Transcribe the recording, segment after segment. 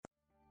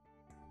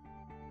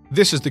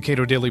This is the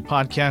Cato Daily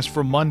Podcast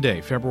for Monday,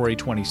 February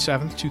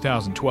 27th,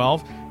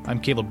 2012. I'm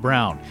Caleb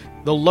Brown.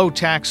 The low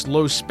tax,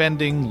 low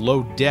spending,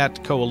 low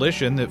debt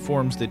coalition that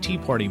forms the Tea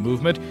Party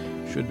movement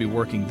should be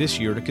working this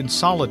year to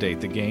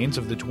consolidate the gains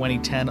of the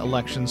 2010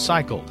 election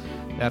cycle.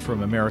 That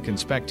from American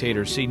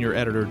Spectator senior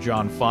editor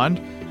John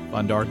Fund.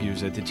 Fund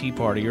argues that the Tea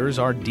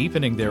Partiers are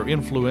deepening their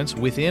influence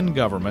within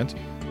government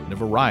in a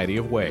variety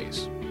of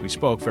ways. We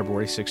spoke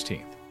February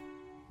 16th.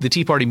 The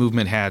Tea Party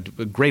movement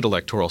had great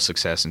electoral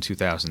success in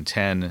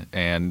 2010,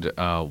 and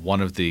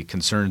one of the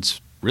concerns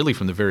really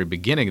from the very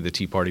beginning of the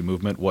Tea Party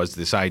movement was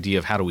this idea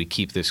of how do we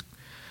keep this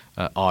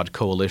odd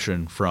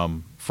coalition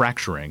from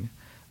fracturing.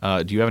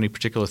 Do you have any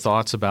particular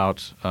thoughts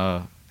about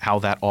how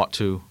that ought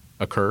to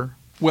occur?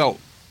 Well,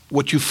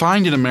 what you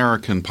find in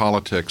American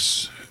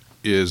politics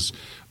is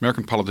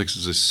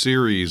a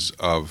series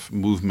of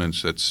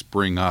movements that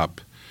spring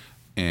up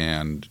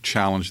and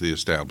challenge the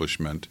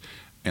establishment,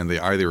 and they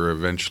either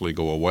eventually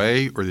go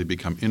away or they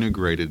become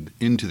integrated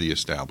into the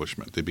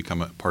establishment. They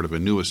become a part of a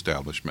new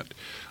establishment.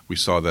 We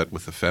saw that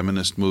with the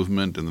feminist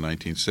movement in the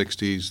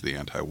 1960s, the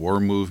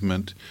anti-war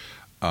movement.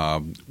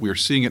 We are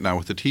seeing it now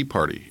with the Tea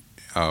Party,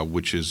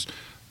 which is,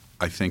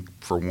 I think,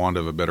 for want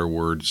of a better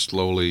word,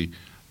 slowly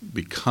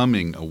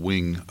becoming a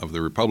wing of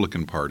the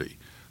Republican Party,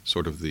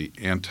 sort of the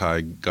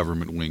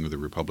anti-government wing of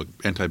the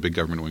anti-big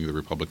government wing of the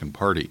Republican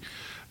Party.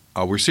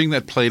 We're seeing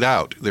that played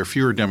out. There are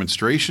fewer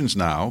demonstrations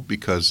now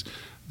because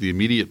the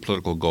immediate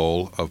political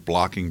goal of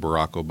blocking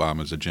Barack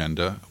Obama's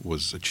agenda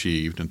was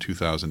achieved in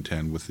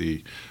 2010 with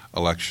the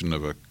election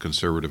of a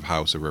conservative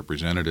House of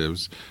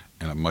Representatives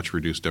and a much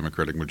reduced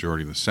Democratic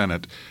majority in the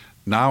Senate.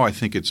 Now I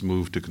think it's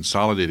moved to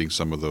consolidating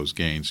some of those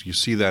gains. You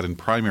see that in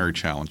primary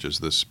challenges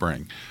this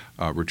spring.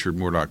 Richard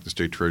Mourdock, the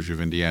state treasurer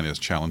of Indiana, is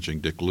challenging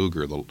Dick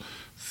Lugar, the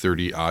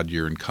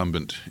 30-odd-year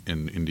incumbent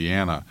in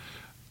Indiana.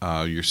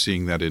 You're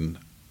seeing that in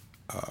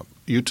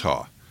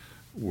Utah,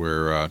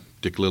 where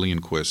Dick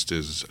Lillienquist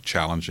is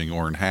challenging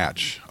Orrin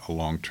Hatch, a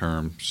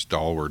long-term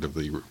stalwart of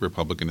the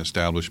Republican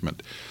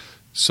establishment.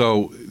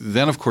 So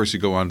then, of course, you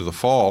go on to the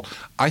fall.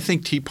 I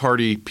think Tea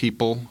Party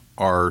people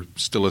are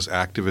still as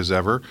active as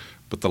ever,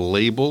 but the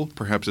label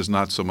perhaps is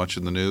not so much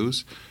in the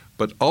news.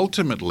 But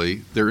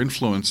ultimately, their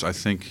influence, I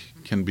think,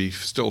 can be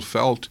still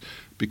felt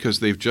because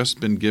they've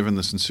just been given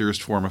the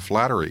sincerest form of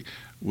flattery,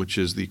 which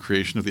is the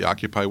creation of the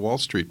Occupy Wall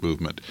Street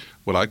movement,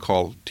 what I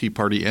call Tea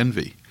Party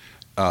envy.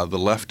 The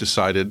left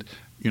decided,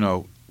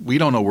 we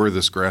don't know where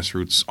this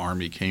grassroots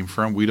army came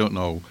from. We don't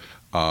know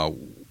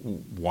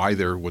why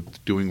they're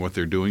doing what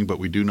they're doing, but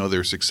we do know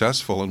they're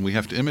successful, and we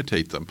have to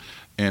imitate them.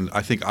 And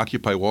I think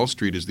Occupy Wall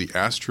Street is the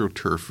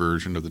AstroTurf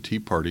version of the Tea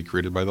Party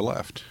created by the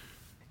left.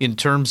 In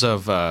terms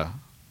of,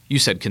 you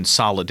said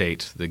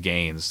consolidate the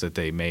gains that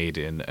they made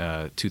in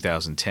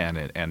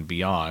 2010 and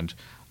beyond,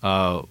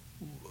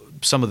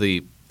 some of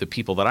the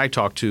people that I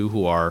talk to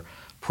who are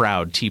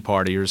proud Tea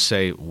Partiers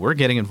say we're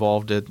getting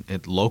involved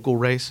at local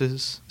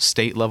races,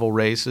 state-level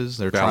races.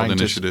 They're ballot trying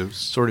initiatives.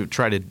 to sort of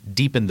try to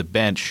deepen the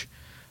bench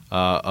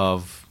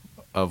of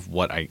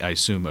what I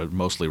assume are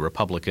mostly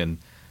Republican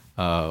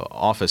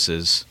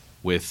offices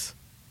with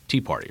Tea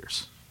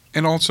Partiers.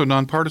 And also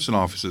nonpartisan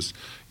offices.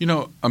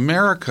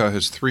 America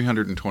has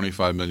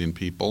 325 million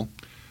people,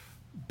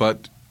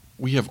 but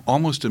we have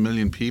almost 1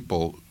 million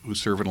people who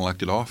serve an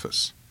elected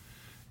office.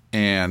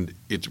 And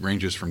it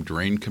ranges from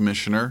drain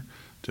commissioner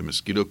to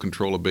mosquito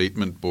control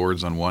abatement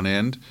boards on one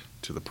end,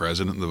 to the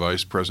president and the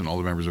vice president, all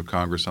the members of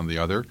Congress on the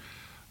other.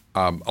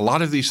 A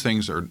lot of these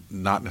things are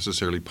not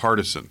necessarily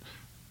partisan.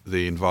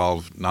 They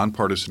involve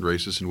nonpartisan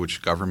races in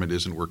which government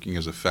isn't working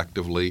as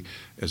effectively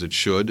as it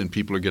should, and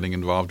people are getting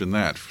involved in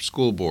that. For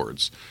school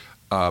boards,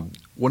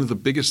 one of the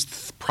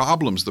biggest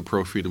problems the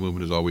pro-freedom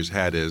movement has always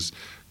had is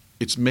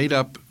it's made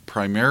up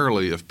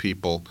primarily of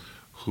people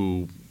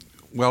who,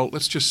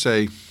 let's just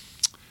say,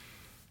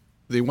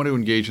 they want to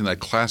engage in that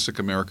classic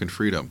American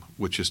freedom,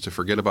 which is to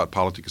forget about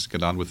politics and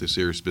get on with the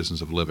serious business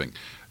of living.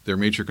 Their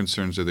major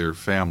concerns are their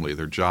family,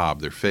 their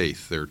job, their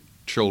faith, their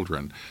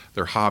children,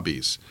 their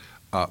hobbies.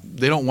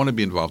 They don't want to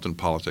be involved in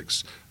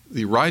politics.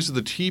 The rise of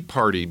the Tea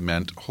Party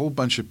meant a whole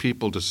bunch of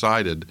people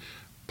decided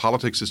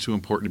politics is too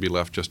important to be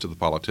left just to the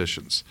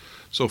politicians.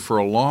 So for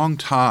a long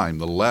time,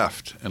 the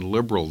left and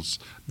liberals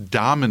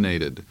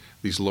dominated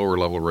these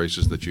lower-level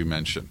races that you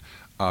mentioned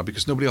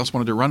because nobody else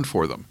wanted to run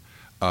for them.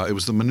 It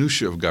was the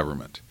minutiae of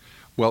government.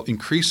 Well,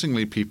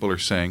 increasingly people are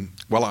saying,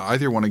 I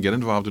either want to get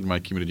involved in my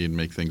community and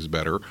make things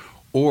better,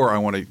 or I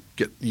want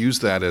to use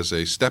that as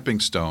a stepping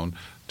stone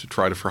to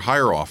try for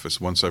higher office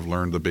once I've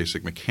learned the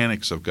basic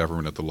mechanics of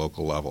government at the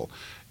local level.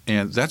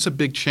 And that's a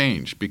big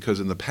change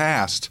because in the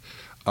past,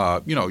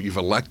 you've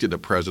elected a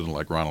president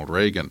like Ronald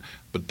Reagan,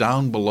 but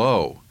down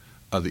below,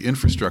 the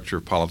infrastructure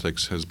of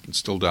politics has been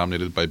still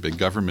dominated by big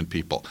government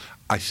people.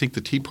 I think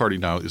the Tea Party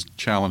now is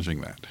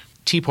challenging that.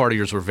 Tea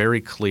Partiers were very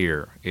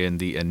clear in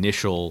the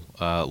initial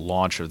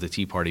launch of the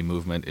Tea Party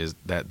movement is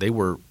that they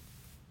were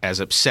as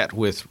upset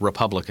with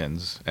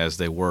Republicans as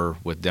they were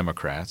with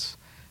Democrats.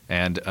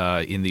 And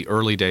in the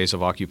early days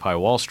of Occupy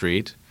Wall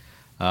Street,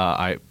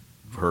 I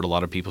heard a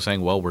lot of people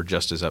saying, well, we're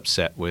just as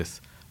upset with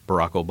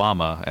Barack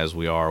Obama as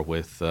we are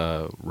with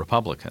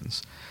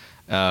Republicans.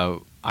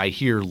 I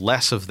hear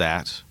less of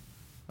that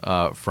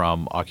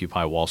from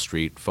Occupy Wall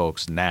Street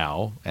folks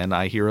now, and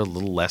I hear a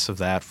little less of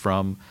that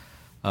from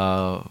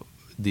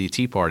the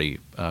Tea Party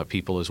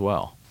people as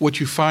well. What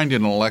you find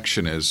in an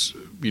election is,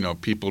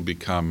 people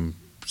become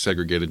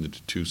segregated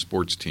into two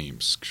sports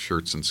teams,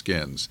 shirts and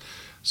skins.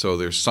 So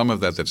there's some of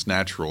that that's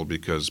natural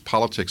because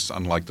politics,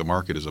 unlike the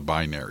market, is a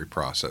binary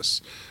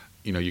process.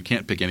 You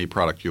can't pick any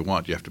product you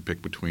want. You have to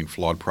pick between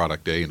flawed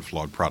product A and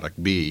flawed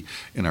product B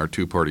in our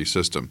two-party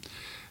system,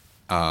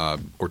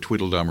 or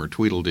Tweedledum or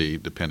Tweedledee,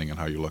 depending on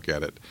how you look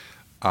at it.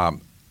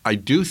 I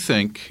do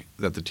think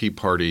that the Tea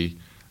Party,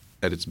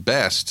 at its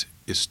best,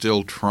 is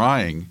still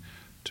trying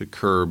to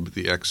curb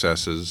the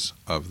excesses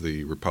of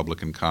the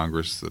Republican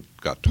Congress that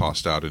got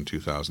tossed out in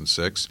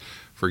 2006.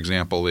 For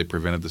example, they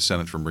prevented the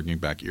Senate from bringing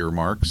back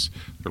earmarks.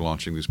 They're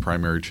launching these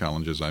primary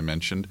challenges I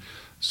mentioned.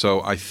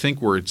 So I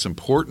think where it's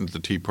important, the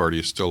Tea Party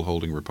is still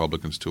holding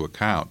Republicans to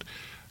account.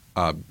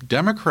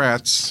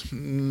 Democrats,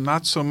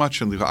 not so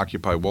much in the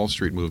Occupy Wall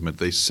Street movement.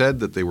 They said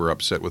that they were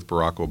upset with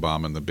Barack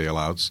Obama and the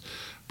bailouts,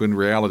 but in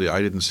reality,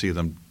 I didn't see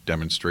them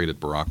demonstrate at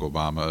Barack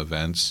Obama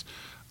events.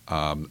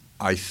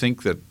 I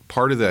think that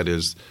part of that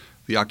is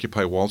the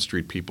Occupy Wall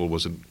Street people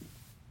was an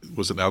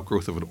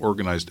outgrowth of an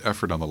organized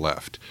effort on the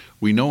left.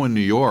 We know in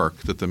New York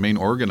that the main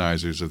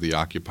organizers of the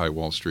Occupy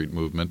Wall Street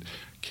movement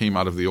came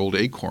out of the old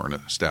Acorn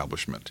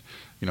establishment.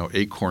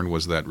 Acorn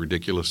was that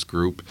ridiculous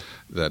group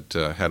that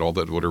had all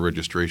that voter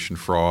registration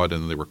fraud,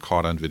 and they were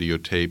caught on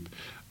videotape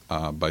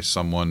by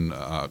someone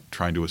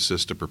trying to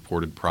assist a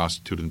purported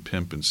prostitute and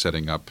pimp in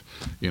setting up,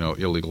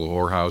 illegal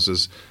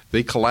whorehouses.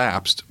 They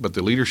collapsed, but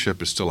the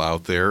leadership is still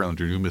out there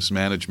under new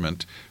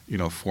mismanagement,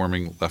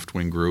 forming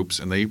left-wing groups,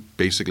 and they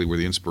basically were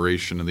the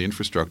inspiration and the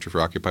infrastructure for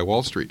Occupy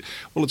Wall Street.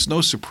 Well, it's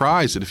no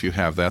surprise that if you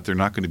have that, they're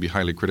not going to be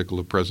highly critical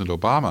of President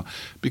Obama,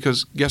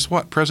 because guess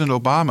what? President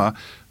Obama,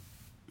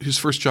 his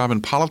first job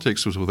in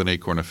politics was with an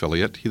Acorn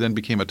affiliate. He then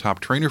became a top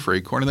trainer for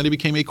Acorn, and then he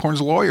became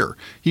Acorn's lawyer.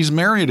 He's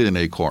marinated in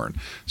Acorn.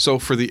 So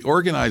for the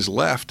organized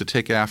left to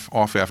take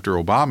off after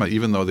Obama,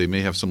 even though they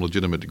may have some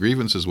legitimate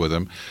grievances with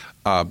him,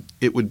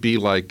 it would be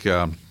like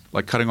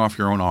cutting off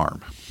your own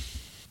arm.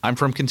 I'm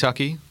from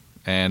Kentucky,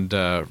 and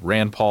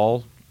Rand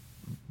Paul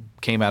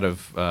came out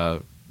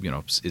of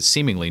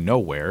seemingly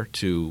nowhere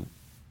to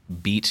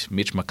beat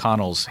Mitch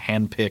McConnell's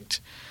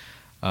handpicked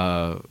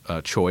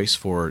choice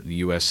for the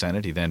U.S.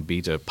 Senate. He then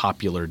beat a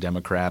popular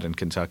Democrat in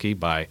Kentucky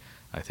by,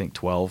 I think,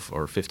 12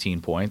 or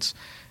 15 points.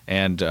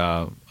 And,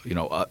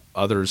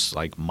 others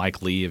like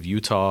Mike Lee of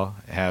Utah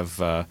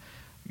have,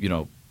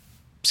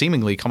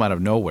 seemingly come out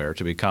of nowhere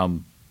to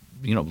become,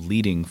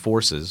 leading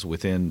forces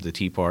within the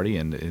Tea Party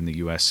and in the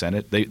U.S.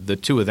 Senate. The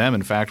two of them,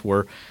 in fact,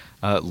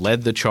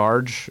 led the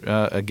charge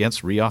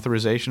against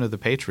reauthorization of the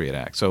Patriot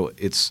Act. So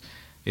it's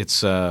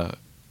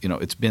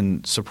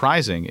been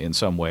surprising in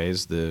some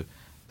ways the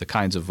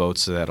kinds of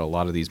votes that a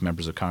lot of these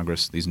members of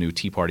Congress, these new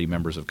Tea Party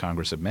members of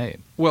Congress, have made.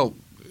 Well,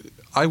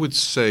 I would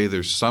say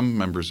there's some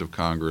members of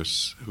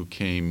Congress who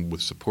came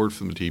with support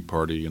from the Tea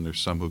Party, and there's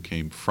some who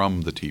came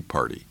from the Tea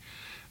Party.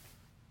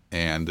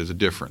 And there's a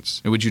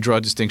difference. And would you draw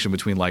a distinction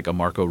between like a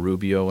Marco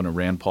Rubio and a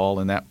Rand Paul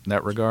in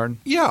that regard?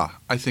 Yeah.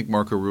 I think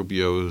Marco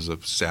Rubio is a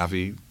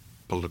savvy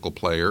political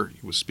player.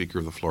 He was Speaker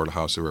of the Florida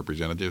House of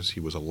Representatives. He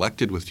was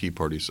elected with Tea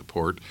Party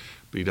support,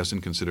 but he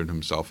doesn't consider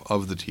himself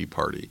of the Tea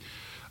Party.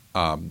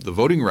 The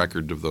voting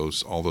record of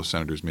all those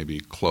senators may be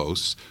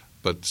close,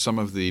 but some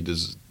of the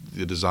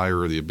desire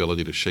or the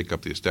ability to shake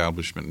up the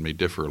establishment may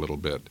differ a little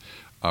bit.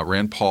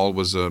 Rand Paul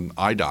was an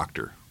eye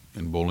doctor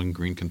in Bowling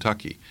Green,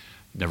 Kentucky.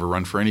 Never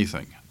run for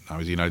anything. Now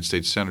he's a United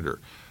States Senator.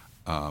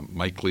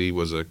 Mike Lee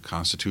was a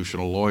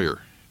constitutional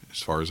lawyer.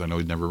 As far as I know,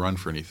 he'd never run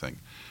for anything.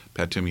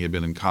 Pat Toomey had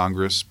been in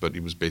Congress, but he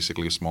was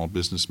basically a small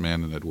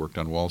businessman and had worked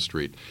on Wall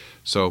Street.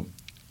 So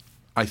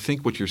I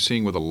think what you're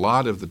seeing with a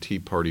lot of the Tea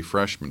Party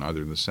freshmen,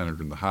 either in the Senate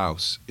or in the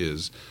House,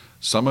 is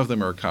some of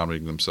them are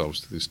accommodating themselves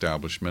to the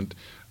establishment,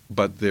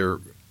 but they're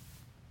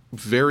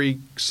very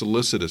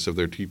solicitous of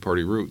their Tea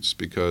Party roots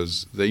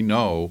because they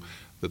know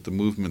that the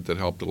movement that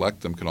helped elect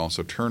them can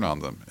also turn on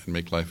them and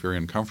make life very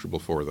uncomfortable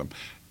for them.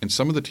 And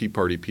some of the Tea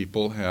Party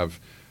people have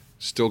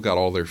still got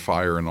all their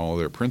fire and all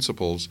their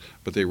principles,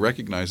 but they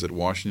recognize that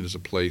Washington is a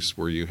place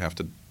where you have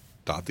to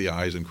dot the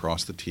I's and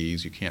cross the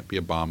T's. You can't be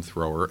a bomb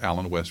thrower.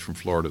 Alan West from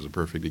Florida is a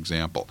perfect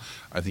example.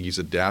 I think he's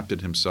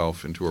adapted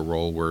himself into a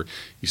role where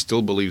he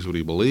still believes what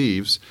he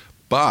believes,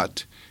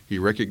 but he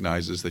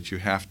recognizes that you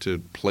have to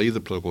play the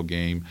political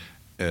game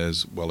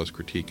as well as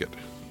critique it.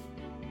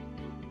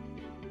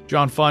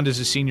 John Fund is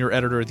a senior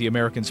editor at the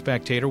American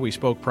Spectator. We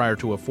spoke prior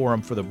to a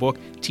forum for the book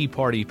Tea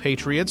Party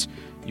Patriots.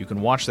 You can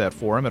watch that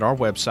forum at our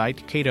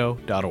website,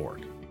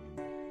 cato.org.